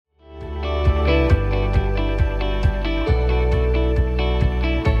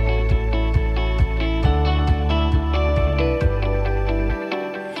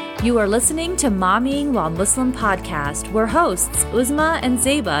You are listening to Mommying While Muslim podcast, where hosts Uzma and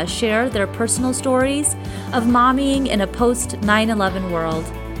Zeba share their personal stories of mommying in a post 9/11 world.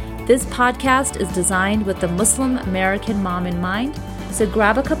 This podcast is designed with the Muslim American mom in mind, so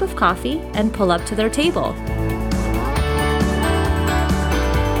grab a cup of coffee and pull up to their table.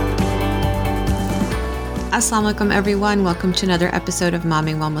 Assalamu alaikum, everyone. Welcome to another episode of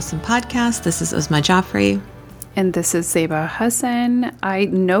Mommying While Muslim podcast. This is Uzma Jaffrey. And this is Zeba Hassan. I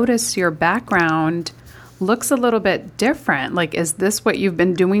notice your background looks a little bit different. Like, is this what you've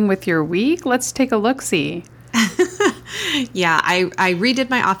been doing with your week? Let's take a look-see. Yeah, I redid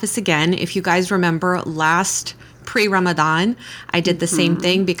my office again. If you guys remember last pre-Ramadan, I did the same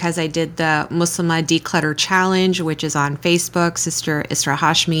thing because I did the Muslima Declutter Challenge, which is on Facebook. Sister Isra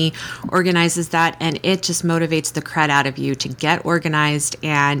Hashmi organizes that, and it just motivates the crud out of you to get organized.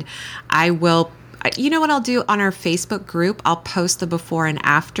 And I will... You know what I'll do on our Facebook group? I'll post the before and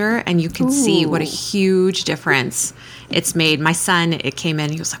after, and you can see what a huge difference it's made. My son, it came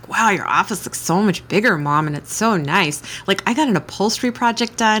in, he was like, wow, your office looks so much bigger, Mom, and it's so nice. Like, I got an upholstery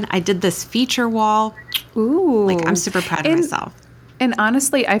project done. I did this feature wall. Ooh. Like, I'm super proud of myself. And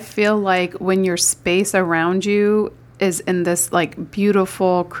honestly, I feel like when your space around you is in this like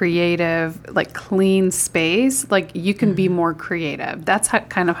beautiful, creative, like clean space, like you can be more creative. That's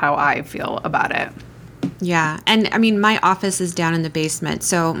kind of how I feel about it. Yeah. And I mean, my office is down in the basement.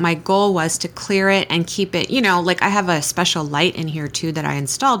 So my goal was to clear it and keep it, you know, like I have a special light in here too that I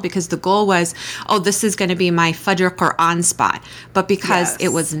installed because the goal was, oh, this is going to be my Fajr Quran spot. But because it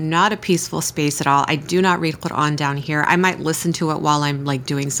was not a peaceful space at all, I do not read Quran down here. I might listen to it while I'm like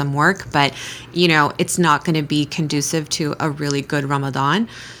doing some work, but you know, it's not going to be conducive to a really good Ramadan.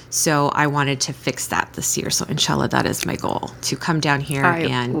 So I wanted to fix that this year. So inshallah, that is my goal, to come down here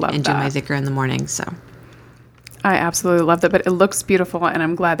and do my dhikr in the morning. So I absolutely love that, but it looks beautiful, and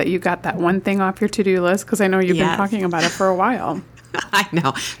I'm glad that you got that one thing off your to-do list because I know you've been talking about it for a while. I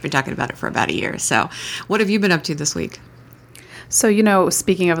know. I've been talking about it for about a year. So what have you been up to this week? So, you know,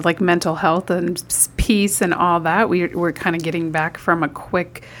 speaking of like mental health and peace and all that, we're kind of getting back from a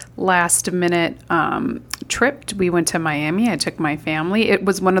quick last minute trip. We went to Miami. I took my family. It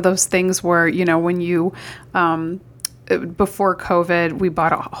was one of those things where, you know, when you before COVID, we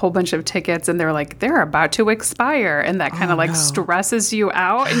bought a whole bunch of tickets and they're like, they're about to expire. And that kind of stresses you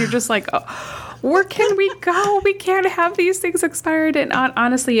out. And you're just like, oh, where can we go? We can't have these things expired. And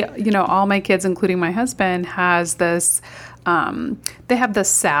honestly, you know, all my kids, including my husband, has this... they have the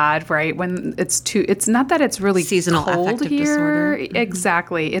sad, right? When it's not that it's really seasonal cold here. Disorder.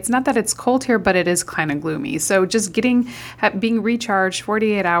 Exactly. It's not that it's cold here, but it is kind of gloomy. So just being recharged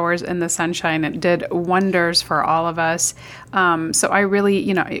 48 hours in the sunshine, it did wonders for all of us. So I really,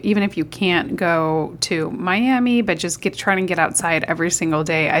 you know, even if you can't go to Miami, but just trying to get outside every single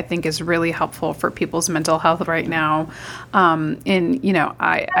day, I think is really helpful for people's mental health right now. And, you know,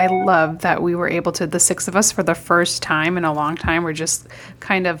 I love that we were able to, the six of us for the first time in a long time, we're just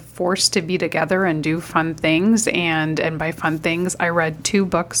kind of forced to be together and do fun things. And by fun things, I read 2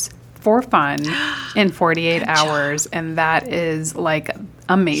 books for fun in 48 hours. And that is like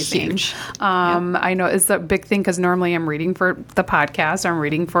amazing. I know it's a big thing because normally I'm reading for the podcast, I'm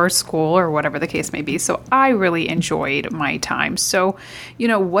reading for school or whatever the case may be. So I really enjoyed my time. So, you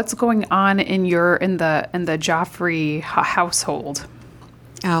know, what's going on in the Jaffrey household?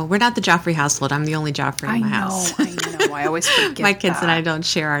 Oh, we're not the Jaffrey household. I'm the only Jaffrey in my house. I know. I always forget my kids and I don't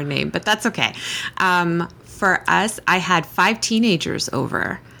share our name, but that's okay. For us, I had 5 teenagers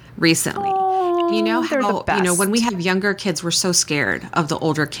over recently. Oh, you know how, you know, when we have younger kids, we're so scared of the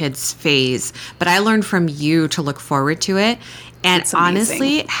older kids phase, but I learned from you to look forward to it. And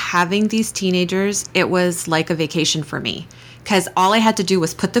honestly, having these teenagers, it was like a vacation for me because all I had to do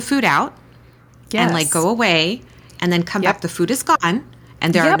was put the food out and like go away and then come back. The food is gone.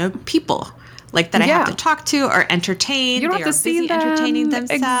 And there are no people like that I have to talk to or entertain. You don't they have to see them. Entertaining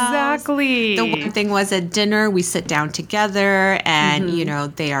themselves. Exactly. The one thing was at dinner, we sit down together and, you know,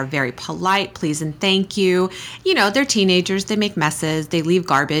 they are very polite, please and thank you. You know, they're teenagers. They make messes. They leave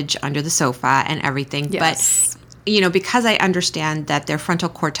garbage under the sofa and everything. Yes. But, you know, because I understand that their frontal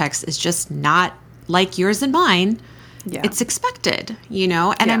cortex is just not like yours and mine, it's expected, you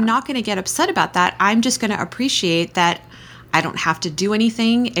know, and I'm not going to get upset about that. I'm just going to appreciate that I don't have to do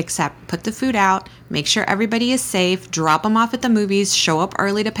anything except put the food out, make sure everybody is safe, drop them off at the movies, show up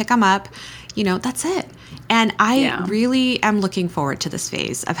early to pick them up. You know, that's it. And I really am looking forward to this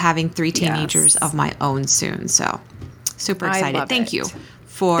phase of having 3 teenagers of my own soon. So super excited. Thank you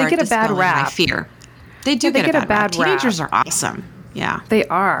for they get a bad rap. My fear. They do get a bad rap. Teenagers are awesome. Yeah. They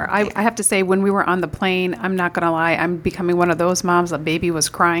are. I have to say, when we were on the plane, I'm not going to lie, I'm becoming one of those moms. A baby was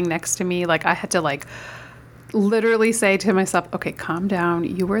crying next to me. Like, I had to, like, literally say to myself, okay, calm down.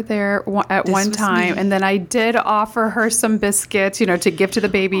 You were there at one time. And then I did offer her some biscuits, to give to the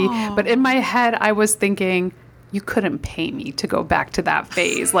baby. Aww. But in my head, I was thinking, you couldn't pay me to go back to that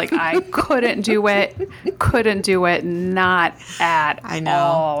phase. Like, I couldn't do it. Not at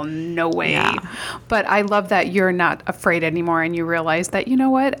all. No way. Yeah. But I love that you're not afraid anymore. And you realize that, you know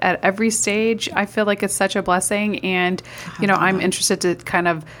what, at every stage, I feel like it's such a blessing. And, I'm interested to kind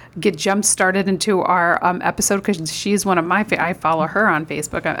of get jump started into our episode, because she's one of my I follow her on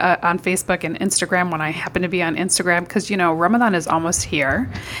Facebook and Instagram when I happen to be on Instagram, because, Ramadan is almost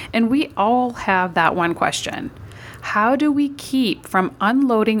here. And we all have that one question. How do we keep from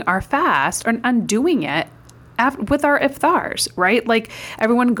unloading our fast or undoing it with our iftars, right? Like,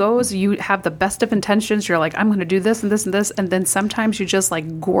 everyone goes, you have the best of intentions. You're like, I'm going to do this and this and this. And then sometimes you just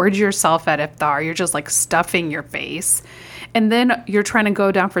like gorge yourself at iftar. You're just like stuffing your face. And then you're trying to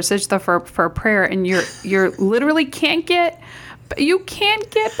go down for sajda for prayer, and you're literally you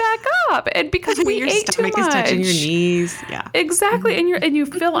can't get back up, and because we ate too much. Your stomach is touching your knees. Yeah, exactly. And you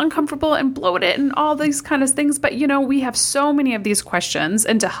feel uncomfortable and bloated and all these kind of things. But we have so many of these questions,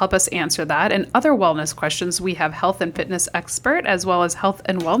 and to help us answer that and other wellness questions, we have health and fitness expert as well as health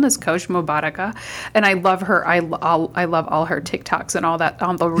and wellness coach Mubaraka, and I love her. I love all her TikToks and all that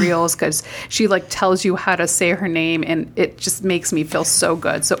on the reels, because she like tells you how to say her name, and it just makes me feel so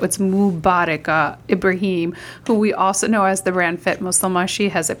good. So it's Mubaraka Ibrahim, who we also know as the brand Fit Muslimah. She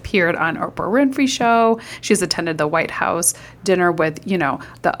has appeared on Oprah Winfrey Show. She's attended the White House dinner with,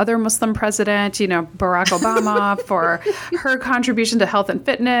 the other Muslim president, Barack Obama, for her contribution to health and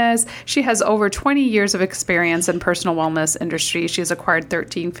fitness. She has over 20 years of experience in personal wellness industry. She's acquired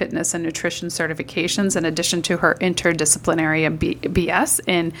 13 fitness and nutrition certifications in addition to her interdisciplinary BS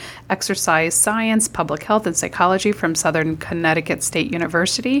in exercise science, public health, and psychology from Southern Connecticut State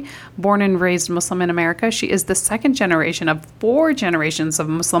University. Born and raised Muslim in America, she is the second generation of 4 generations of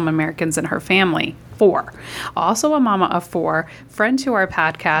Muslim Americans in her family. 4. Also a mama of 4, friend to our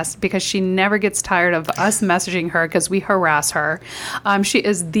podcast, because she never gets tired of us messaging her because we harass her. She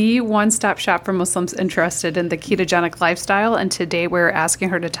is the one-stop shop for Muslims interested in the ketogenic lifestyle, and today we're asking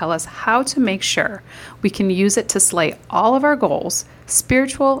her to tell us how to make sure we can use it to slay all of our goals,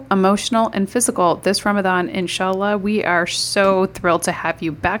 spiritual, emotional, and physical, this Ramadan, inshallah. We are so thrilled to have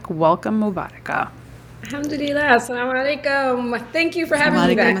you back. Welcome, Mubaraka. Alhamdulillah. Assalamu alaikum. Thank you for having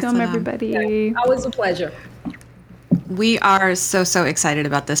me back. Welcome, everybody. Yeah, always a pleasure. We are so excited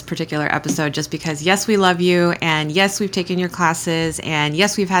about this particular episode, just because, yes, we love you, and yes, we've taken your classes, and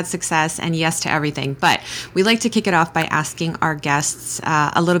yes, we've had success, and yes to everything. But we like to kick it off by asking our guests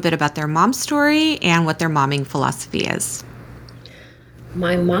a little bit about their mom story and what their momming philosophy is.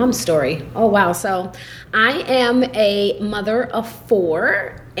 My mom's story. Oh, wow. So I am a mother of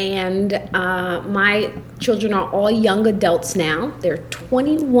 4, and my children are all young adults now. They're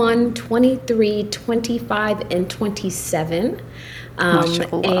 21, 23, 25, and 27.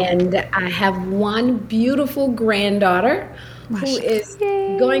 And I have one beautiful granddaughter who is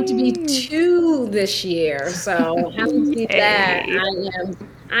going to be 2 this year. So I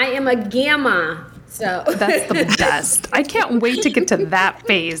am a gamma. So that's the best. I can't wait to get to that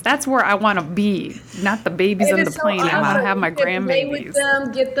phase. That's where I want to be, not the babies in the plane. I want to have my grandbabies. Play with them,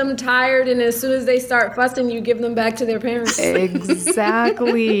 get them tired, and as soon as they start fussing, you give them back to their parents.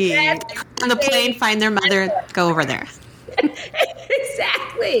 Exactly. On the plane, find their mother, go over there.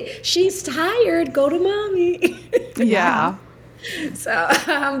 Exactly. She's tired. Go to mommy. Yeah. So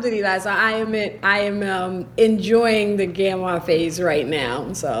alhamdulillah. So I am enjoying the gamma phase right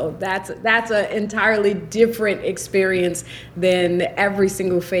now. So that's an entirely different experience than every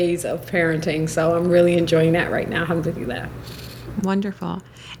single phase of parenting. So I'm really enjoying that right now. Alhamdulillah. Wonderful.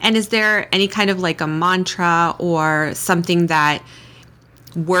 And is there any kind of like a mantra or something that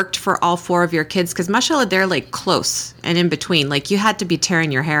worked for all 4 of your kids? Because mashallah, they're like close and in between. Like, you had to be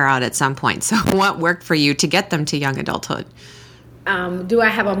tearing your hair out at some point. So what worked for you to get them to young adulthood? Do I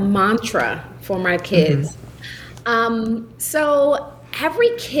have a mantra for my kids? So every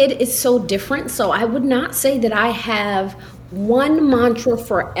kid is so different. So I would not say that I have one mantra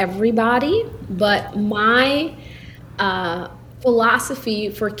for everybody, but my philosophy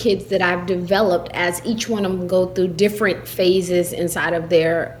for kids that I've developed as each one of them go through different phases inside of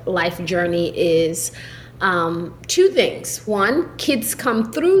their life journey is 2 things. 1, kids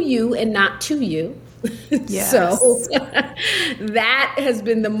come through you and not to you. Yes. So that has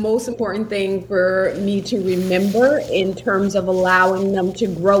been the most important thing for me to remember in terms of allowing them to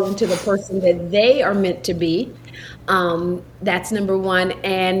grow into the person that they are meant to be. That's number one.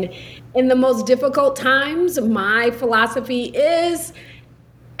 And in the most difficult times, my philosophy is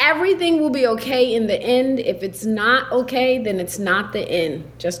everything will be okay in the end. If it's not okay, then it's not the end.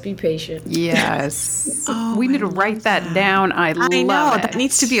 Just be patient. Yes. We need to write that down. I love know. it. That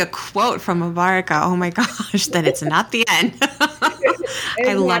needs to be a quote from Mubaraka. Oh my gosh. Then it's not the end.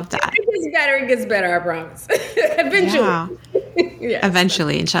 I love that. It gets better, I promise. Eventually. Yeah.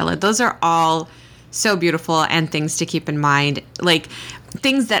 Eventually, inshallah. Those are all so beautiful and things to keep in mind. Like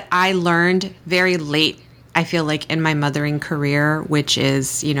things that I learned very late, I feel like, in my mothering career, which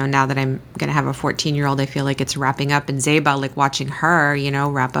is, now that I'm going to have a 14-year-old, I feel like it's wrapping up. And Zeba, like watching her,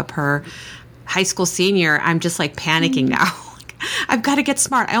 wrap up her high school senior, I'm just like panicking now. I've got to get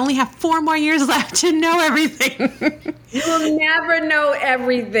smart. I only have 4 more years left to know everything. You'll never know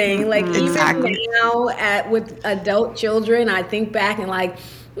everything. Like exactly. Even now with adult children, I think back and like,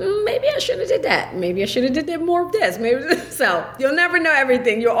 maybe I should have did that. Maybe I should have did more of this. So you'll never know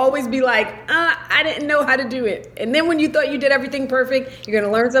everything. You'll always be like, I didn't know how to do it. And then when you thought you did everything perfect, you're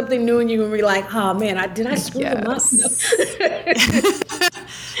going to learn something new and you're going to be like, oh man, did I screw them up?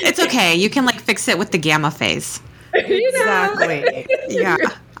 It's okay. You can fix it with the gamma phase. Exactly. Yeah.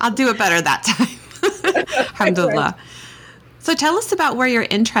 I'll do it better that time. Alhamdulillah. So tell us about where your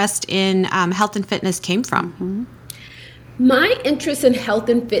interest in health and fitness came from. Mm-hmm. My interest in health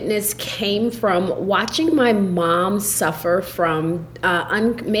and fitness came from watching my mom suffer from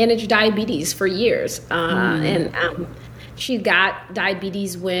unmanaged diabetes for years. And she got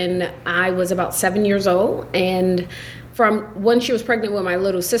diabetes when I was about 7 years old. And from when she was pregnant with my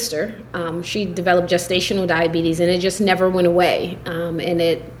little sister, she developed gestational diabetes, and it just never went away. And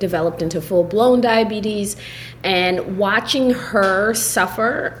it developed into full-blown diabetes. And watching her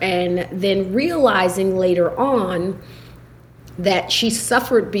suffer and then realizing later on that she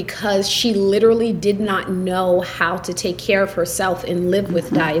suffered because she literally did not know how to take care of herself and live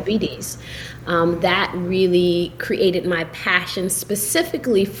with diabetes. That really created my passion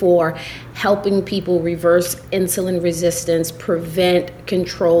specifically for helping people reverse insulin resistance, prevent,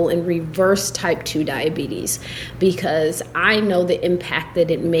 control, and reverse type 2 diabetes, because I know the impact that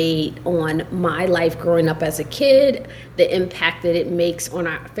it made on my life growing up as a kid, the impact that it makes on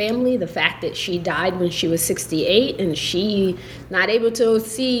our family, the fact that she died when she was 68 and she not able to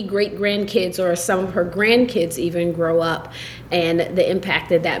see great grandkids or some of her grandkids even grow up, and the impact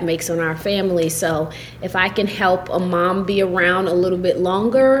that that makes on our family. So if I can help a mom be around a little bit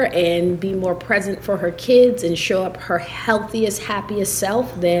longer and be more present for her kids and show up her healthiest, happiest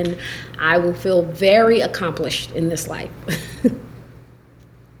self, then I will feel very accomplished in this life.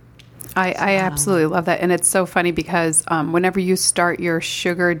 I absolutely love that. And it's so funny because whenever you start your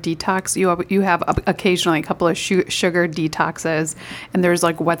sugar detox, you have occasionally a couple of sugar detoxes, and there's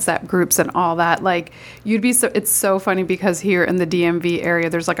WhatsApp groups and all that. It's so funny because here in the DMV area,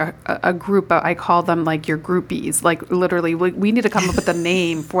 there's a group, I call them your groupies. Literally, we need to come up with a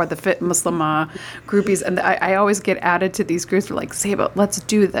name for the Fit Muslimah groupies. And I always get added to these groups. They're like, Zeba, let's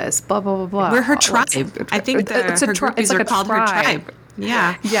do this, blah, blah, blah, blah. We're her tribe. I think her groupies are called her tribe.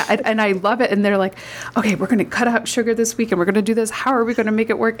 Yeah. Yeah. And I love it. And they're like, okay, we're going to cut out sugar this week and we're going to do this. How are we going to make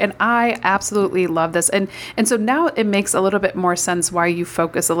it work? And I absolutely love this. And so now it makes a little bit more sense why you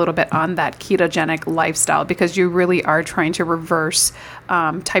focus a little bit on that ketogenic lifestyle, because you really are trying to reverse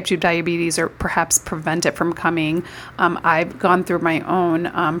type 2 diabetes or perhaps prevent it from coming. I've gone through my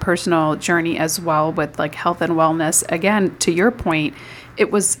own personal journey as well with health and wellness. Again, to your point,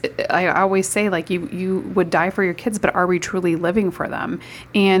 I always say, you would die for your kids, but are we truly living for them?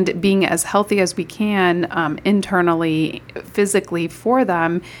 And being as healthy as we can internally, physically for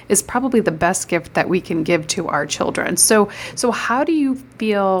them is probably the best gift that we can give to our children. So how do you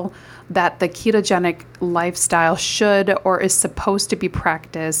feel that the ketogenic lifestyle should or is supposed to be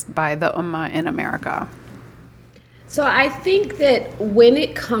practiced by the Ummah in America? So I think that when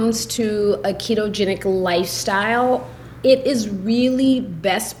it comes to a ketogenic lifestyle, it is really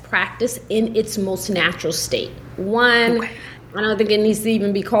best practice in its most natural state. One, I don't think it needs to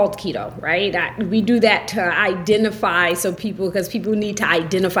even be called keto, right? We do that to identify because people need to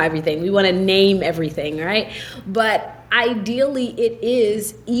identify everything. We want to name everything, right? But ideally, it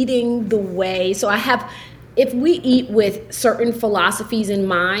is eating the way. So if we eat with certain philosophies in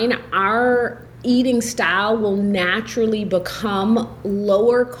mind, our eating style will naturally become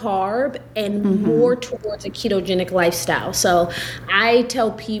lower carb and more towards a ketogenic lifestyle. So I tell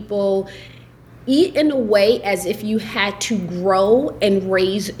people, eat in a way as if you had to grow and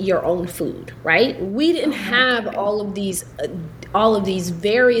raise your own food, right? We didn't have all of these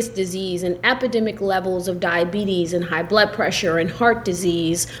various disease and epidemic levels of diabetes and high blood pressure and heart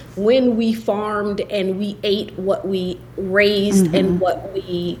disease when we farmed and we ate what we raised and what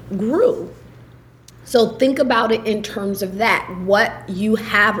we grew. So think about it in terms of that. What you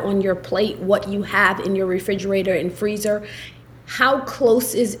have on your plate, what you have in your refrigerator and freezer, how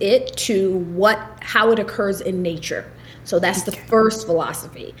close is it to how it occurs in nature? So that's the first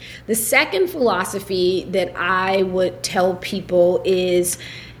philosophy. The second philosophy that I would tell people is,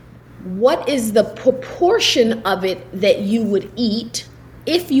 what is the proportion of it that you would eat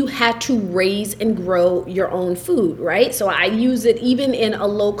if you had to raise and grow your own food, right? So I use it even in a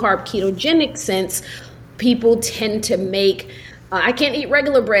low carb ketogenic sense. People tend to make, I can't eat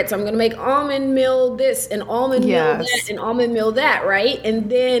regular bread, so I'm going to make almond meal this and almond meal that and almond meal that, right? And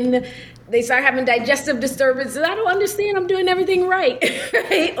then they start having digestive disturbances. I don't understand. I'm doing everything right,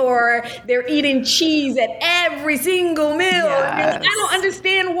 right? Or they're eating cheese at every single meal. Yes. I don't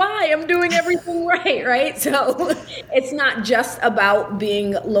understand why I'm doing everything right, right? So it's not just about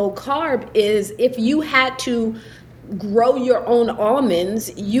being low carb. Is if you had to grow your own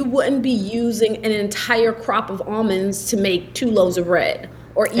almonds, you wouldn't be using an entire crop of almonds to make 2 loaves of bread.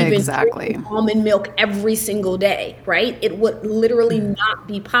 Or even almond milk every single day, right? It would literally not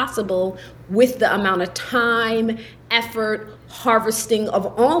be possible with the amount of time, effort, harvesting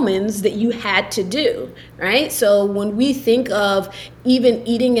of almonds that you had to do, right? So when we think of even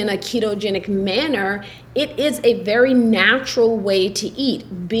eating in a ketogenic manner, it is a very natural way to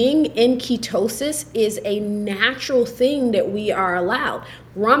eat. Being in ketosis is a natural thing that we are allowed.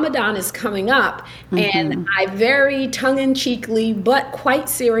 Ramadan is coming up, and I very tongue-in-cheekly but quite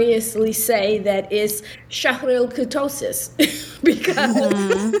seriously say that it's Shahrul Ketosis because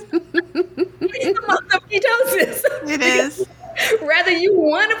it's the month of ketosis. It is. Whether you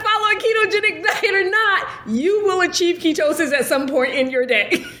want to follow a ketogenic diet or not, you will achieve ketosis at some point in your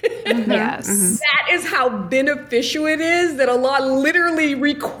day. Yes. That is how beneficial it is that Allah literally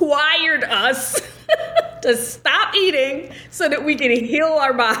required us to stop eating so that we can heal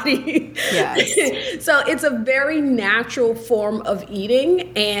our body. Yes. So it's a very natural form of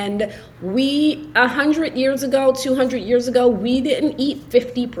eating. And we, 100 years ago, 200 years ago, we didn't eat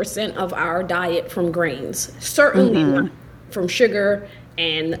 50% of our diet from grains. Certainly not from sugar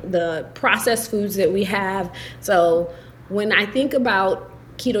and the processed foods that we have. So when I think about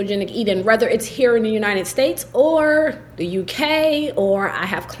ketogenic eating, whether it's here in the United States or the UK, or I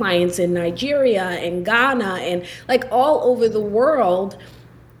have clients in Nigeria and Ghana and like all over the world,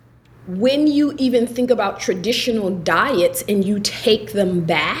 when you even think about traditional diets and you take them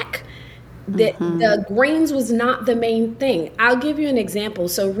back, the grains was not the main thing. I'll give you an example.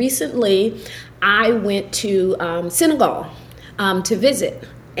 So recently I went to Senegal to visit.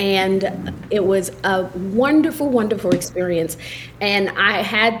 And it was a wonderful, wonderful experience. And I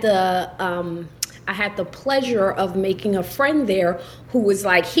had the pleasure of making a friend there who was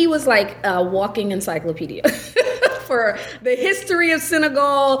like, he was like a walking encyclopedia for the history of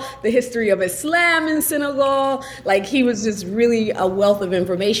Senegal, the history of Islam in Senegal. Like, he was just really a wealth of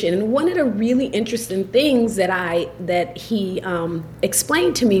information. And one of the really interesting things that he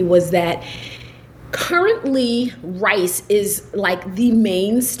explained to me was that currently, rice is like the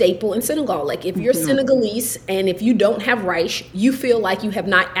main staple in Senegal. Like, if you're Senegalese and if you don't have rice, you feel like you have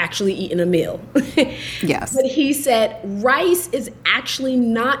not actually eaten a meal. Yes. But he said rice is actually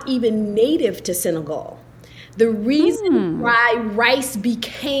not even native to Senegal. The reason why rice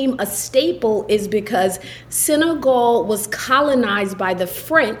became a staple is because Senegal was colonized by the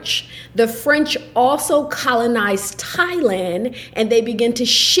French. The French also colonized Thailand, and they began to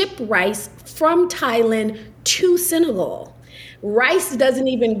ship rice from Thailand to Senegal. Rice doesn't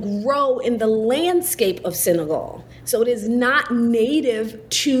even grow in the landscape of Senegal. So it is not native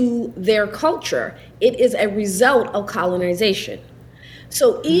to their culture. It is a result of colonization.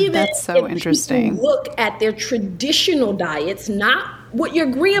 So even That's so if interesting. people look at their traditional diets, not what your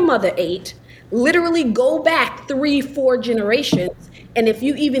grandmother ate, literally go back 3-4 generations. And if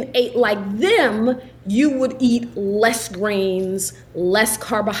you even ate like them, you would eat less grains, less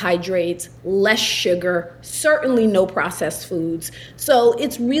carbohydrates, less sugar, certainly no processed foods. So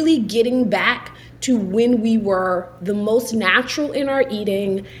it's really getting back to when we were the most natural in our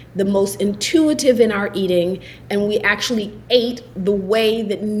eating, the most intuitive in our eating, and we actually ate the way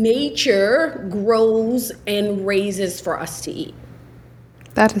that nature grows and raises for us to eat.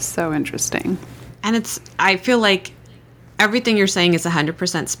 That is so interesting. And I feel like everything you're saying is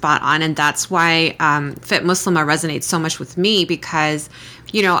 100% spot on. And that's why Fit Muslima resonates so much with me, because,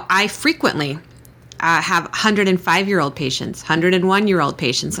 I frequently have 105-year-old patients, 101-year-old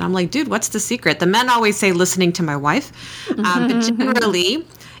patients. And I'm like, dude, what's the secret? The men always say listening to my wife. But generally,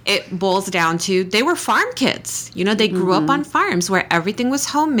 it boils down to they were farm kids. You know, they grew up on farms where everything was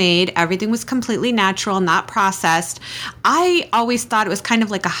homemade, everything was completely natural, not processed. I always thought it was kind of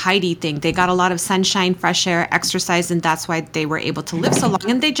like a Heidi thing. They got a lot of sunshine, fresh air, exercise, and that's why they were able to live so long.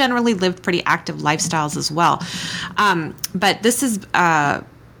 And they generally lived pretty active lifestyles as well. But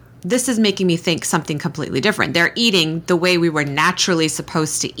this is making me think something completely different. They're eating the way we were naturally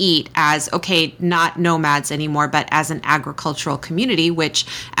supposed to eat as, okay, not nomads anymore, but as an agricultural community, which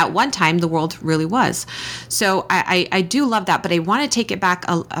at one time the world really was. So I do love that, but I want to take it back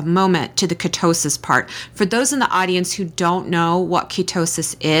a moment to the ketosis part. For those in the audience who don't know what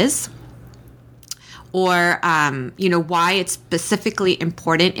ketosis is, or, why it's specifically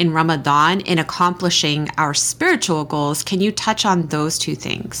important in Ramadan in accomplishing our spiritual goals. Can you touch on those two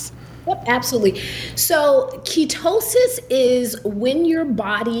things? Yep, absolutely. So ketosis is when your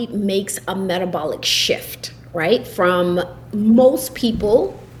body makes a metabolic shift, right? From most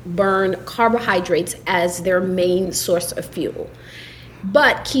people burn carbohydrates as their main source of fuel.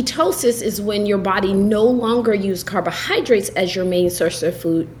 But ketosis is when your body no longer uses carbohydrates as your main source of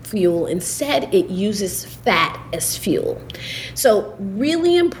fuel. Instead, it uses fat as fuel. So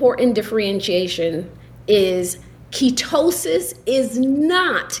really important differentiation is ketosis is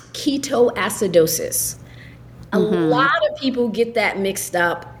not ketoacidosis. A lot of people get that mixed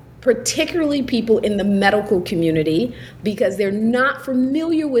up, particularly people in the medical community, because they're not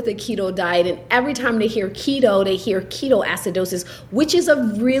familiar with a keto diet. And every time they hear keto, they hear ketoacidosis, which is a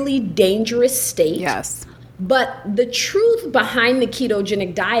really dangerous state. Yes. But the truth behind the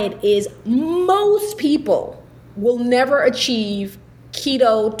ketogenic diet is most people will never achieve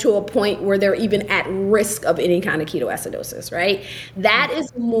keto to a point where they're even at risk of any kind of ketoacidosis, right? That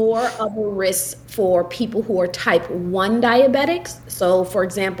is more of a risk for people who are type 1 diabetics. So for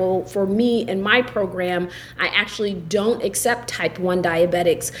example, for me in my program, I actually don't accept type 1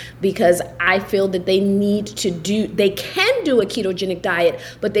 diabetics because I feel that they can do a ketogenic diet,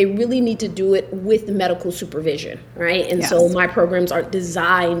 but they really need to do it with medical supervision, right? And so my programs aren't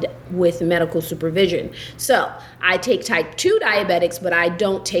designed with medical supervision. So I take type 2 diabetics, but I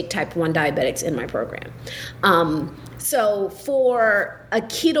don't take type 1 diabetics in my program. So for a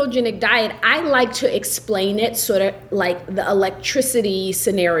ketogenic diet, I like to explain it sort of like the electricity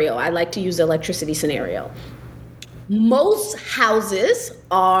scenario. I like to use the electricity scenario. Most houses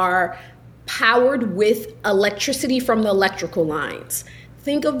are powered with electricity from the electrical lines.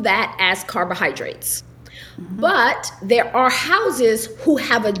 Think of that as carbohydrates. But there are houses who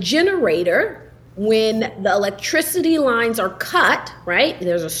have a generator. When the electricity lines are cut, right?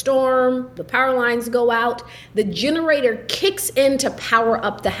 There's a storm, the power lines go out, the generator kicks in to power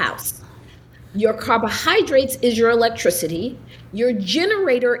up the house. Your carbohydrates is your electricity. Your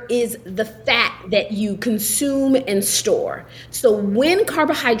generator is the fat that you consume and store. So when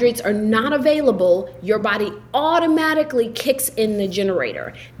carbohydrates are not available, your body automatically kicks in the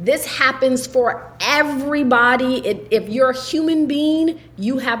generator. This happens for everybody. If you're a human being,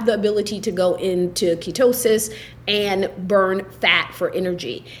 you have the ability to go into ketosis and burn fat for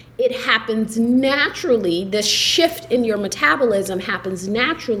energy. It happens naturally. This shift in your metabolism happens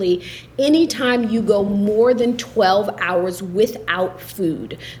naturally anytime you go more than 12 hours without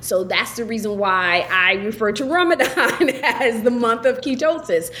food. So that's the reason why I refer to Ramadan as the month of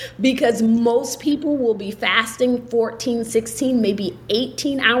ketosis, because most people will be fasting 14, 16, maybe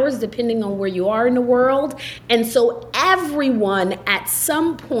 18 hours, depending on where you are in the world. And so everyone at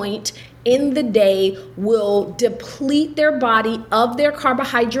some point in the day will deplete their body of their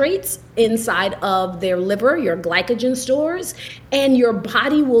carbohydrates inside of their liver, your glycogen stores, and your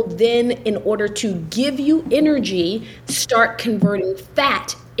body will then, in order to give you energy, start converting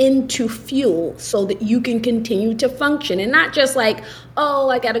fat into fuel so that you can continue to function. And not just like, oh,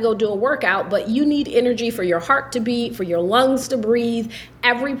 I got to go do a workout, but you need energy for your heart to beat, for your lungs to breathe.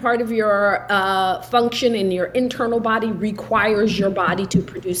 Every part of your function in your internal body requires your body to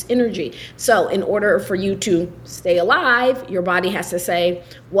produce energy. So in order for you to stay alive, your body has to say,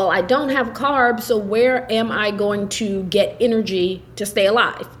 well, I don't have carbs, so where am I going to get energy to stay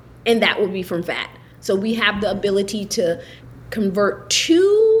alive? And that would be from fat. So we have the ability to convert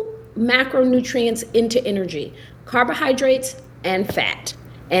two macronutrients into energy, carbohydrates and fat.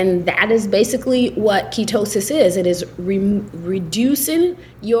 And that is basically what ketosis is. It is reducing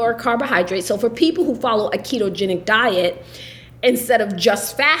your carbohydrates. So for people who follow a ketogenic diet, instead of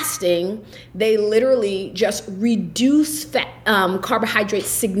just fasting, they literally just reduce carbohydrates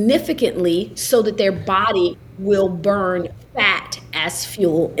significantly so that their body will burn fat as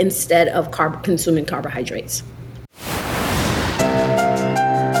fuel instead of consuming carbohydrates.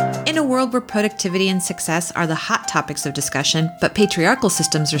 In a world where productivity and success are the hot topics of discussion, but patriarchal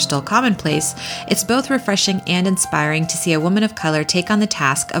systems are still commonplace, it's both refreshing and inspiring to see a woman of color take on the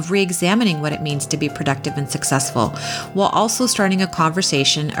task of re-examining what it means to be productive and successful, while also starting a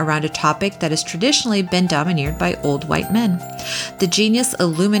conversation around a topic that has traditionally been domineered by old white men. The Genius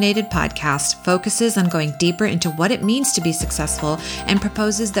Illuminated podcast focuses on going deeper into what it means to be successful and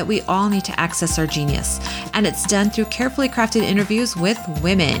proposes that we all need to access our genius. And it's done through carefully crafted interviews with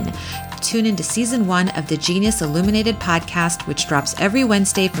women. Tune into season 1 of the Genius Illuminated podcast, which drops every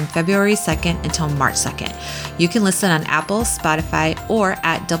Wednesday from February 2nd until March 2nd. You can listen on Apple, Spotify, or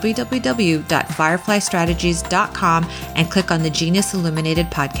at www.fireflystrategies.com and click on the Genius Illuminated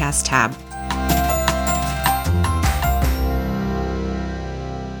podcast tab.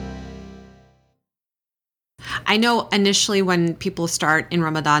 I know initially when people start in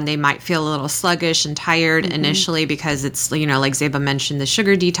Ramadan, they might feel a little sluggish and tired initially because it's, like Zeba mentioned, the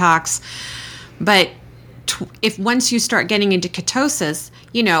sugar detox. But if once you start getting into ketosis,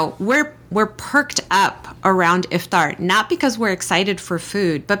 we're perked up around iftar, not because we're excited for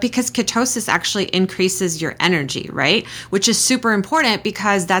food, but because ketosis actually increases your energy, right? Which is super important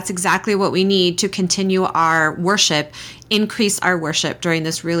because that's exactly what we need to continue our worship, increase our worship during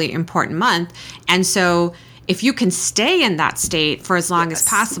this really important month. And so if you can stay in that state for as long as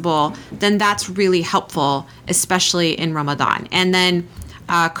possible, then that's really helpful, especially in Ramadan. And then,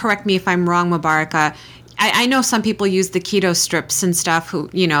 correct me if I'm wrong, Mubaraka, I know some people use the keto strips and stuff who,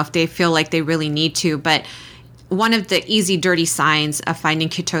 if they feel like they really need to, but one of the easy, dirty signs of finding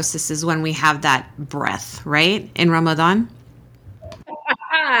ketosis is when we have that breath, right? In Ramadan?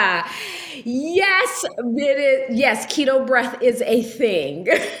 Yes, it is. Yes, keto breath is a thing.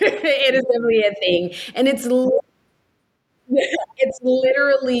 It is definitely a thing. And it's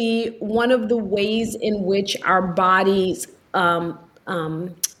literally one of the ways in which our bodies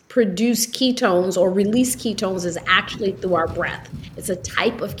produce ketones or release ketones is actually through our breath. It's a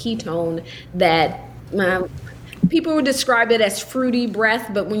type of ketone that people would describe it as fruity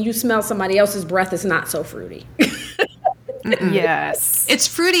breath, but when you smell somebody else's breath, it's not so fruity. Yes. It's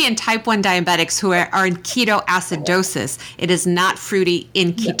fruity in type 1 diabetics who are in ketoacidosis. It is not fruity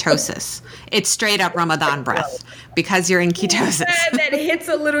in ketosis. It's straight up Ramadan breath because you're in ketosis. That hits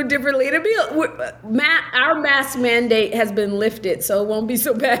a little differently. Our mask mandate has been lifted, so it won't be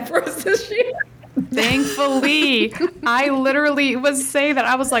so bad for us this year. Thankfully, I literally was saying that.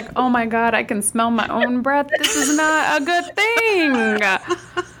 I was like, oh my God, I can smell my own breath. This is not a good thing.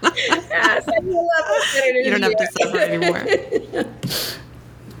 Yes, you don't have to suffer anymore.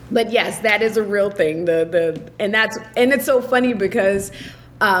 But yes, that is a real thing. And it's so funny because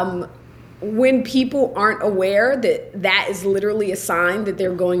when people aren't aware that is literally a sign that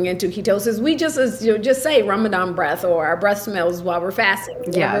they're going into ketosis, we just say Ramadan breath or our breath smells while we're fasting.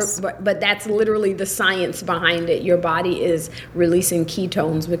 Yes. But that's literally the science behind it. Your body is releasing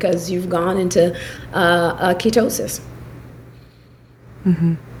ketones because you've gone into ketosis.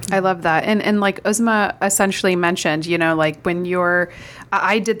 Mm-hmm. I love that. And like Uzma essentially mentioned, like when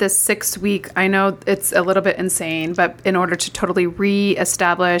I did this 6-week, I know it's a little bit insane, but in order to totally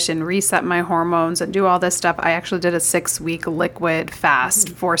reestablish and reset my hormones and do all this stuff, I actually did a 6-week liquid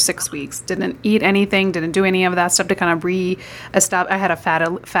fast for 6 weeks. Didn't eat anything, didn't do any of that stuff to kind of reestablish. I had a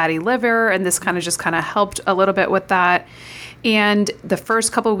fatty liver, and this kind of helped a little bit with that. And the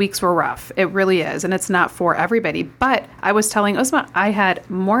first couple of weeks were rough. It really is. And it's not for everybody. But I was telling Uzma, I had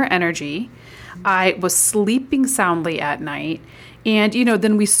more energy. I was sleeping soundly at night. And,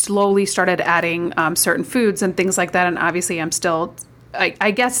 then we slowly started adding certain foods and things like that. And obviously I'm still,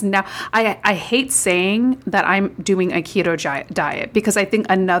 I guess now, I hate saying that I'm doing a keto diet because I think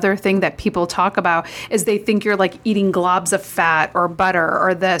another thing that people talk about is they think you're like eating globs of fat or butter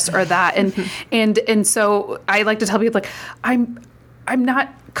or this or that. And so I like to tell people like, I'm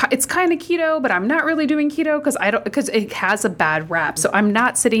not, it's kind of keto, but I'm not really doing keto because it has a bad rap. So I'm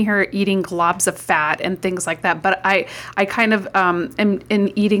not sitting here eating globs of fat and things like that. But I kind of am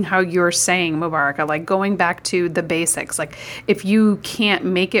in eating how you're saying, Mubaraka, like going back to the basics. Like if you can't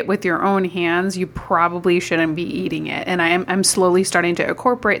make it with your own hands, you probably shouldn't be eating it. And I'm slowly starting to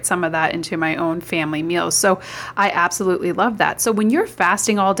incorporate some of that into my own family meals. So I absolutely love that. So when you're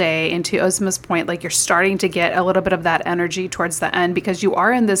fasting all day, and to Uzma's point, like you're starting to get a little bit of that energy towards the end because you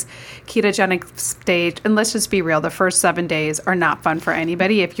are in this ketogenic stage, and let's just be real, the first 7 days are not fun for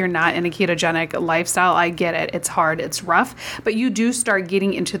anybody. If you're not in a ketogenic lifestyle, I get it. It's hard, it's rough, but you do start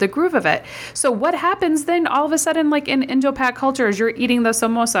getting into the groove of it. So what happens then all of a sudden, like in Indo-Pak cultures, you're eating the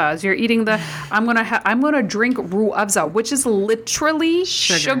samosas, you're eating the, I'm going to drink ruh afza, which is literally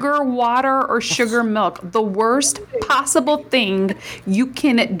sugar water or sugar milk. The worst possible thing you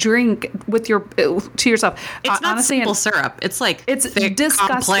can drink with to yourself. It's not honestly, simple syrup. It's like it's thick,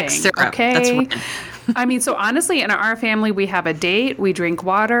 disgusting. complex syrup. Okay. That's right. I mean, so honestly, in our family, we have a date, we drink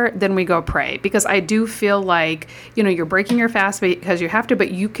water, then we go pray. Because I do feel like, you're breaking your fast because you have to,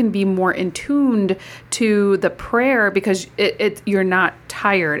 but you can be more in tuned to the prayer because you're not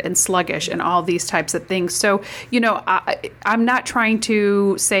tired and sluggish and all these types of things. So, I'm not trying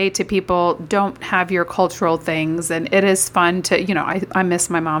to say to people, don't have your cultural things. And it is fun to, I miss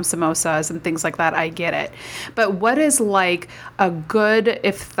my mom's samosas and things like that. I get it. But what is like a good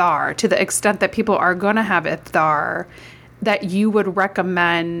iftar, to the extent that people are going to have iftar, that you would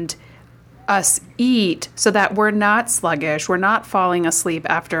recommend us eat so that we're not sluggish, we're not falling asleep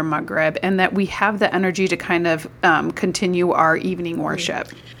after Maghrib, and that we have the energy to kind of continue our evening worship?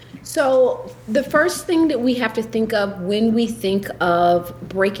 So the first thing that we have to think of when we think of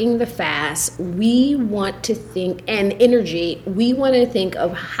breaking the fast, we want to think, and energy, we want to think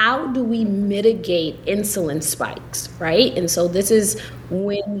of how do we mitigate insulin spikes, right? And so this is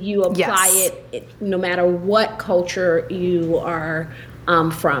when you apply it, no matter what culture you are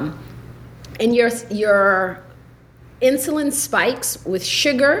from. And your insulin spikes with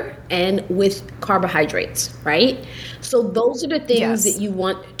sugar and with carbohydrates, right? So those are the things that you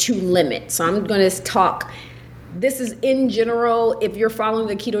want to limit. So I'm going to talk, this is in general, if you're following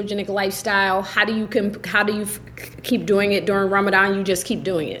the ketogenic lifestyle, how do you keep doing it during Ramadan? You just keep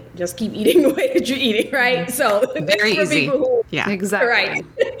doing it. Just keep eating the way that you're eating, right? So very easy. Yeah, exactly. Right.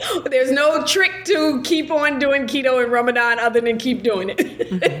 There's no trick to keep on doing keto in Ramadan other than keep doing it.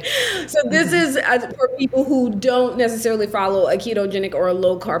 Mm-hmm. So this is for people who don't necessarily follow a ketogenic or a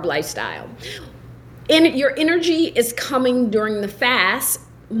low carb lifestyle. And your energy is coming during the fast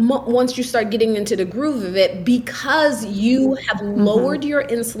once you start getting into the groove of it, because you have lowered your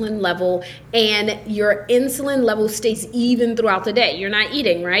insulin level, and your insulin level stays even throughout the day. You're not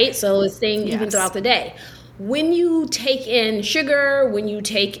eating, right? So it's staying even throughout the day. When you take in sugar, when you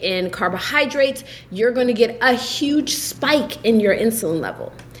take in carbohydrates, you're going to get a huge spike in your insulin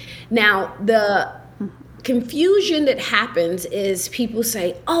level. Now, the confusion that happens is people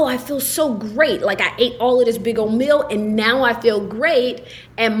say, oh, I feel so great. Like I ate all of this big old meal and now I feel great.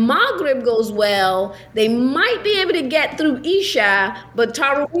 And Maghrib goes well. They might be able to get through Isha, but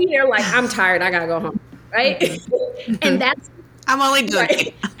Tarawih, they're like, I'm tired. I got to go home. Right? And that's, I'm only doing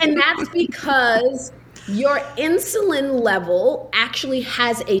it. And that's because your insulin level actually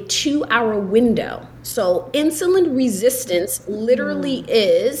has a 2-hour window. So insulin resistance literally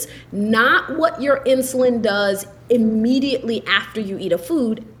is not what your insulin does immediately after you eat a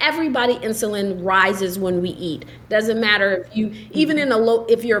food. Everybody insulin rises when we eat. Doesn't matter if you, even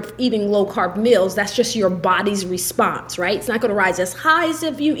if you're eating low carb meals, that's just your body's response, right? It's not going to rise as high as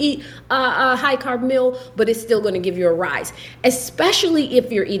if you eat a high carb meal, but it's still going to give you a rise, especially if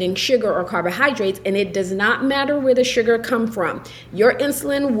you're eating sugar or carbohydrates. And it does not matter where the sugar come from. Your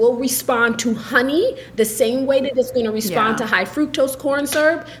insulin will respond to honey the same way that it's going to respond to high fructose corn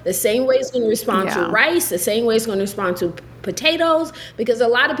syrup, the same way it's going to respond to rice, the same way it's going to respond to potatoes, because a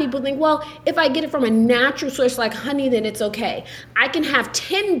lot of people think, well, if I get it from a natural source like honey, then it's okay. I can have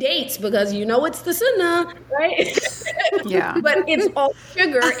 10 dates because it's the sunnah, right? Yeah. But it's all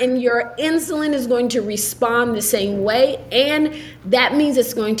sugar, and your insulin is going to respond the same way, and that means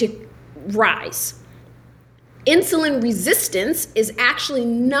it's going to rise. Insulin resistance is actually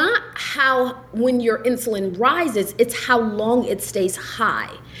not when your insulin rises, it's how long it stays high.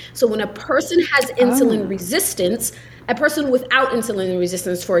 So when a person has insulin resistance, a person without insulin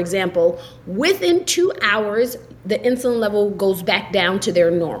resistance, for example, within 2 hours, the insulin level goes back down to their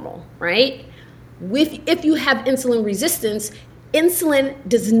normal, right? If you have insulin resistance, insulin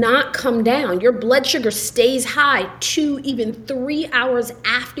does not come down. Your blood sugar stays high 2, even 3 hours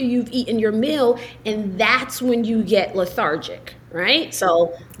after you've eaten your meal, and that's when you get lethargic, right?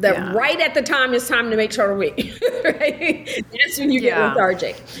 So right at the time it's time to make Tarawih, right? That's when you get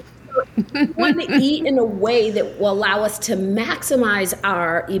lethargic. We want to eat in a way that will allow us to maximize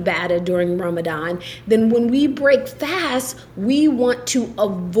our ibadah during Ramadan. Then when we break fast, we want to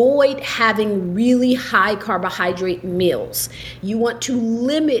avoid having really high carbohydrate meals. You want to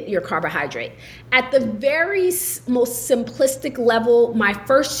limit your carbohydrate. At the very most simplistic level, my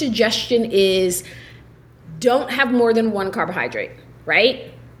first suggestion is don't have more than one carbohydrate,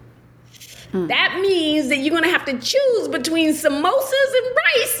 right? That means that you're going to have to choose between samosas and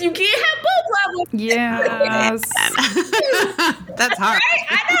rice. You can't have both of them. Yes. That's hard. Right?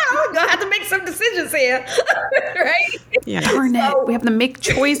 I know. You're going to have to make some decisions here. Right? Yeah. Darn it. We have to make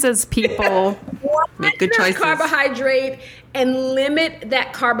choices, people. Make good choices. Carbohydrate, and limit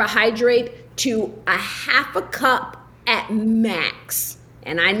that carbohydrate to a half a cup at max.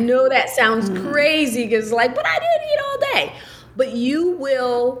 And I know that sounds crazy because but I didn't eat all day. But you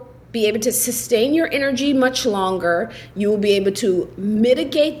will be able to sustain your energy much longer. You will be able to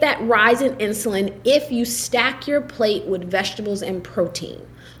mitigate that rise in insulin if you stack your plate with vegetables and protein.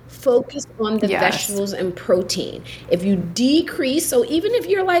 Focus on the vegetables and protein. If you decrease, so even if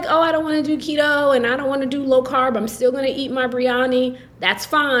you're like, I don't want to do keto and I don't want to do low carb, I'm still going to eat my biryani, that's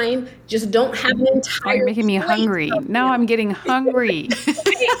fine. Just don't have an entire You're making me hungry. Now I'm getting hungry.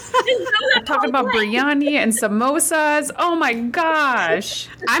 Talking about biryani and samosas. Oh my gosh.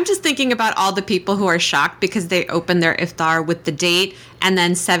 I'm just thinking about all the people who are shocked because they open their iftar with the date and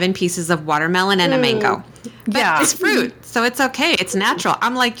then 7 pieces of watermelon and a mango. But it's fruit, so it's okay. It's natural.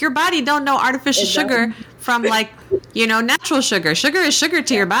 I'm like, your body don't know artificial sugar from natural sugar. Sugar is sugar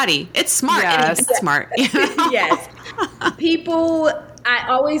to your body. It's smart. Yes. It's smart. Yes. People, I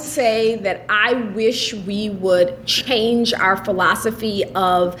always say that I wish we would change our philosophy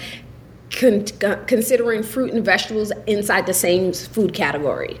of considering fruit and vegetables inside the same food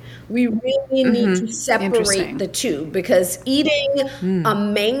category. We really need to separate the two because eating a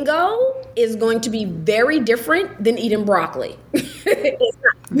mango is going to be very different than eating broccoli.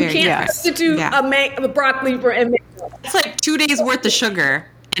 You can't substitute a broccoli for a mango. It's like 2 days worth of sugar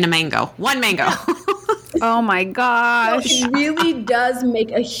in a mango. One mango. Oh my gosh. It really does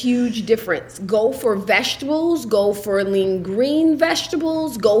make a huge difference. Go for vegetables, go for lean green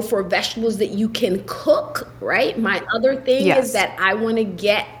vegetables, go for vegetables that you can cook, right? My other thing is that I want to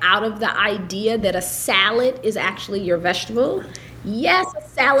get out of the idea that a salad is actually your vegetable. Yes, a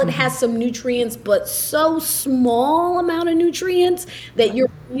salad has some nutrients, but so small amount of nutrients that you're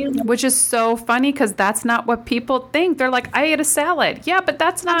really... Which is so funny because that's not what people think. They're like, I ate a salad. Yeah, but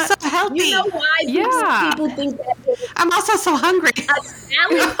that's not... I'm so healthy. You know why people think that? I'm also so hungry. A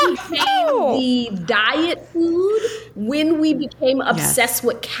salad became the diet food when we became obsessed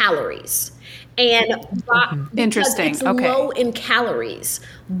with calories. And Interesting. It's low in calories,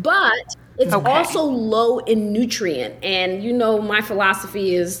 but it's also low in nutrient. And my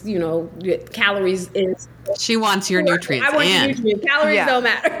philosophy is, calories is... She wants your nutrients. I want your nutrients. Calories don't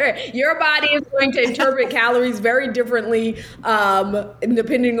matter. Your body is going to interpret calories very differently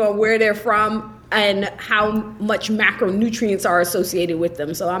depending on where they're from and how much macronutrients are associated with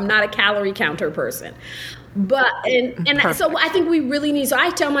them. So I'm not a calorie counter person. But so I think we really need, so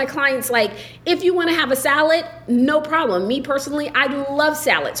I tell my clients, if you want to have a salad, no problem. Me personally, I love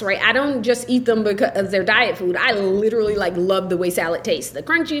salads, right? I don't just eat them because they're diet food. I literally love the way salad tastes, the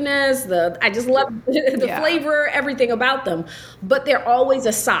crunchiness, I just love the flavor, everything about them. But they're always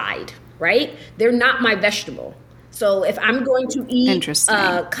a side, right? They're not my vegetable. So if I'm going to eat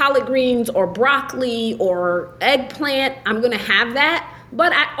collard greens or broccoli or eggplant, I'm going to have that.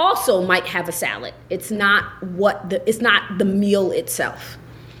 But I also might have a salad. It's not it's not the meal itself.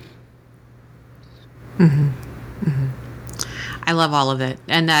 I love all of it.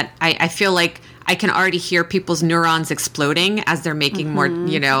 And that I feel like I can already hear people's neurons exploding as they're making more,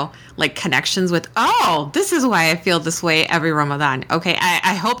 connections with, this is why I feel this way every Ramadan. Okay,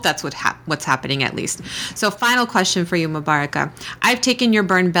 I hope that's what's happening at least. So final question for you, Mubaraka. I've taken your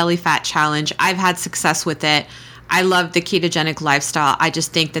Burn Belly Fat Challenge. I've had success with it. I love the ketogenic lifestyle. I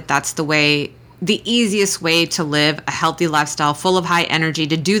just think that that's the easiest way to live a healthy lifestyle, full of high energy,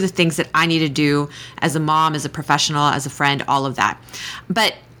 to do the things that I need to do as a mom, as a professional, as a friend, all of that.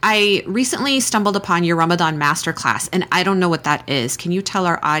 But I recently stumbled upon your Ramadan Masterclass, and I don't know what that is. Can you tell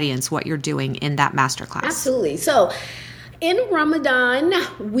our audience what you're doing in that Masterclass? Absolutely. So in Ramadan,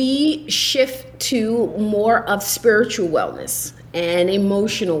 we shift to more of spiritual wellness and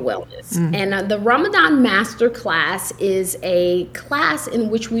emotional wellness. And the Ramadan Masterclass is a class in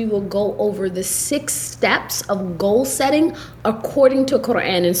which we will go over the 6 steps of goal setting according to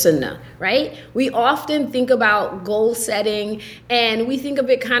Quran and Sunnah, right? We often think about goal setting and we think of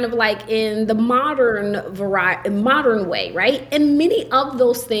it kind of like in the modern way, right? And many of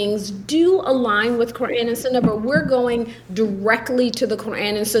those things do align with Quran and Sunnah, but we're going directly to the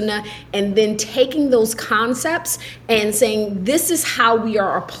Quran and Sunnah and then taking those concepts and saying, this is how we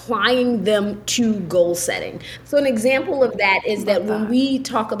are applying them to goal setting. So an example of that is that when we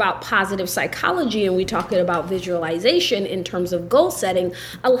talk about positive psychology and we talk about visualization in terms of goal setting,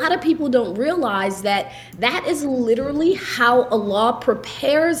 a lot of people don't realize that that is literally how Allah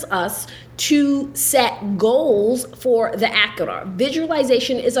prepares us to set goals for the Akhirah.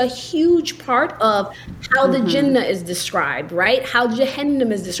 Visualization is a huge part of how the Jannah is described, right? How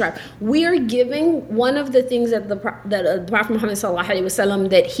Jahannam is described. We are giving one of the things that the Prophet Muhammad sallallahu alaihi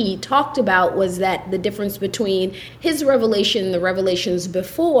wasallam that he talked about was that the difference between his revelation and the revelations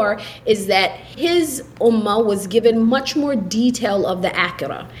before is that his ummah was given much more detail of the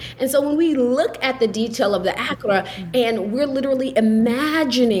Akhirah. And so when we look at the detail of the Akhirah and we're literally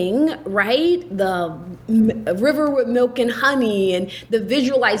imagining, right, the river with milk and honey and the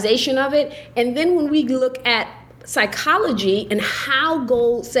visualization of it. And then when we look at psychology and how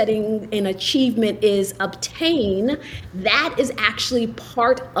goal setting and achievement is obtained, that is actually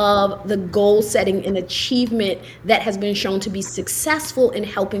part of the goal setting and achievement that has been shown to be successful in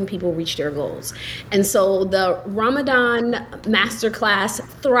helping people reach their goals. And so the Ramadan Masterclass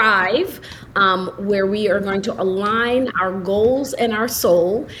Thrive, where we are going to align our goals and our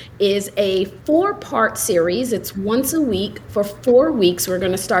soul, is a 4-part series. It's once a week for 4 weeks. We're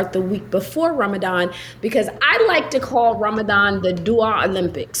going to start the week before Ramadan because I like to call Ramadan the Dua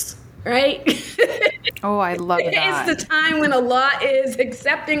Olympics, right? Oh, I love that. It's the time when Allah is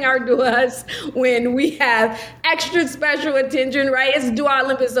accepting our duas, when we have extra special attention, right? It's Dua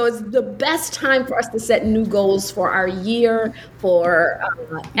Olympics, so it's the best time for us to set new goals for our year, for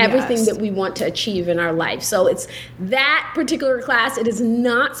everything that we want to achieve in our life. So it's that particular class. It is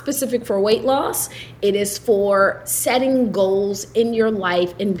not specific for weight loss. It is for setting goals in your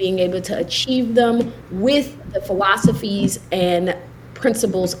life and being able to achieve them with the philosophies and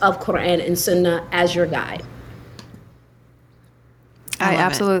principles of Quran and Sunnah as your guide. I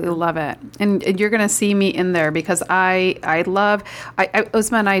absolutely love it. And you're going to see me in there because Uzma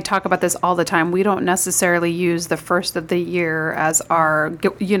and I talk about this all the time. We don't necessarily use the first of the year as our,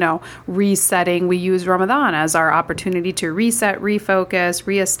 resetting. We use Ramadan as our opportunity to reset, refocus,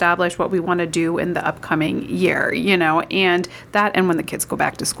 reestablish what we want to do in the upcoming year, and when the kids go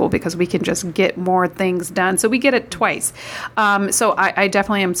back to school, because we can just get more things done. So we get it twice. So I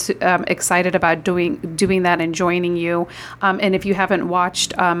definitely am excited about doing that and joining you. And if you haven't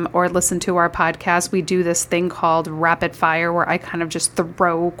watched or listened to our podcast, we do this thing called Rapid Fire, where I kind of just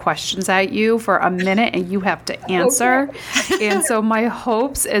throw questions at you for a minute and you have to answer. Okay. And so my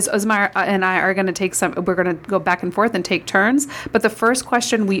hopes is Uzma and I are going to we're going to go back and forth and take turns. But the first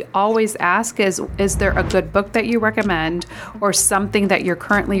question we always ask is there a good book that you recommend or something that you're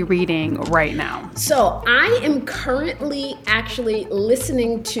currently reading right now? So I am currently actually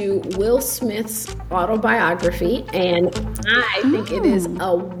listening to Will Smith's autobiography, and I think it is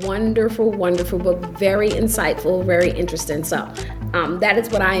a wonderful, wonderful book, very insightful, very interesting. So that is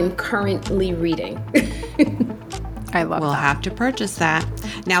what I am currently reading. I love We'll have to purchase that.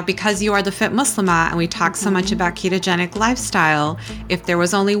 Now, because you are the Fit Muslimah and we talk so much about ketogenic lifestyle, if there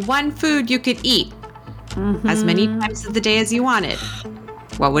was only one food you could eat as many times of the day as you wanted,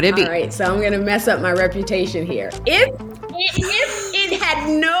 what would it be? All right, so I'm going to mess up my reputation here. If it had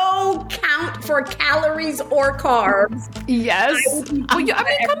no count for calories or carbs. Yes. Come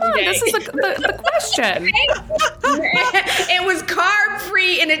on. This is the question. It was carb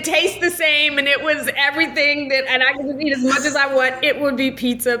free and it tastes the same and it was everything and I can just eat as much as I want. It would be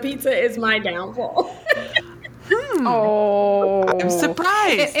pizza. Pizza is my downfall. Oh, I'm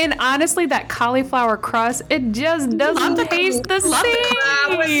surprised. And honestly, that cauliflower crust, it just doesn't taste the same.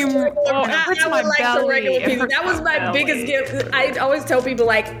 It hurts my belly. That was my biggest gift. I always tell people,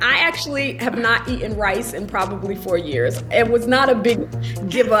 I actually have not eaten rice in probably 4 years. It was not a big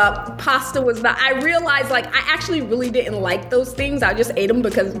give up. Pasta was not. I realized, I actually really didn't like those things. I just ate them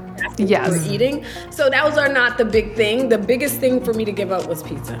because that's what we were eating. So those are not the big thing. The biggest thing for me to give up was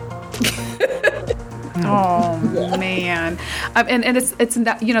pizza. Oh man, and it's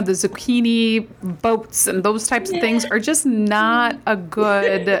not, the zucchini boats and those types of things are just not a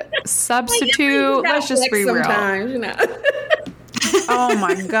good substitute. Let's just be real. Oh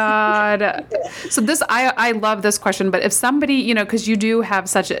my God. So I love this question, but if somebody, because you do have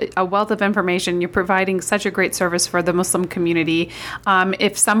such a wealth of information, you're providing such a great service for the Muslim community.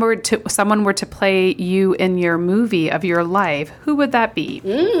 If someone were to play you in your movie of your life, who would that be?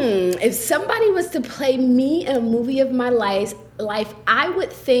 If somebody was to play me in a movie of my life, I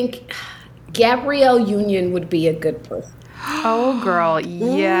would think Gabrielle Union would be a good person. Oh, girl,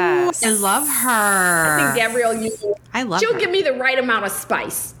 yes. Ooh, I love her. I think Gabrielle Union. She'll give me the right amount of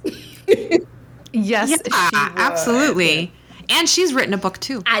spice. Yes, yeah, absolutely. And she's written a book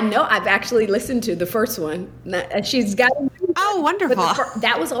too. I know. I've actually listened to the first one. She's got. Oh, wonderful.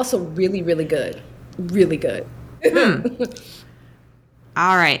 That was also really, really good. Really good.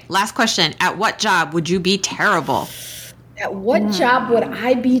 All right. Last question. At what job would you be terrible? At what job would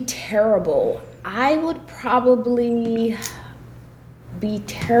I be terrible? I would probably be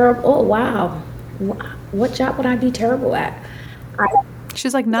terrible. Oh, wow. What job would I be terrible at?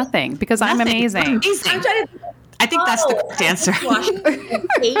 She's like, nothing, because I'm amazing. I'm trying to, I think that's the correct answer. I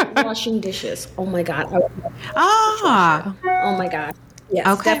hate washing dishes. Oh my God. Ah. Oh my God. Yes,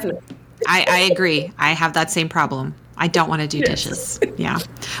 Okay. definitely. I agree. I have that same problem. I don't want to do dishes. Yeah.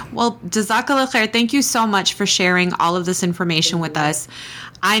 Well, Jazakallah khair. Thank you so much for sharing all of this information with us.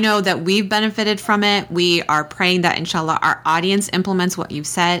 I know that we've benefited from it. We are praying that, inshallah, our audience implements what you've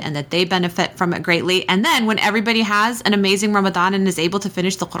said and that they benefit from it greatly. And then when everybody has an amazing Ramadan and is able to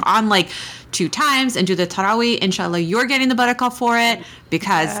finish the Quran like 2 times and do the Taraweeh, inshallah, you're getting the barakah for it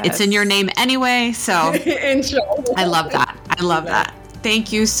because it's in your name anyway. So Inshallah. I love that. I love that.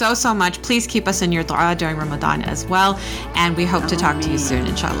 Thank you so, so much. Please keep us in your dua during Ramadan as well. And we hope to talk to you soon,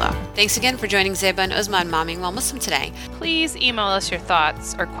 inshallah. Thanks again for joining Zeba and Uzma on Momming While Muslim today. Please email us your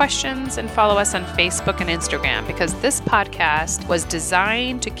thoughts or questions and follow us on Facebook and Instagram, because this podcast was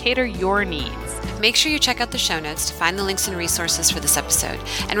designed to cater your needs. Make sure you check out the show notes to find the links and resources for this episode.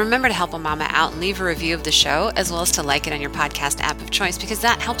 And remember to help a mama out and leave a review of the show, as well as to like it on your podcast app of choice, because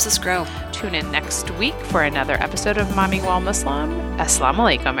that helps us grow. Tune in next week for another episode of Momming While Muslim.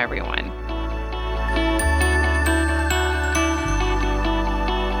 Assalamu alaikum, everyone.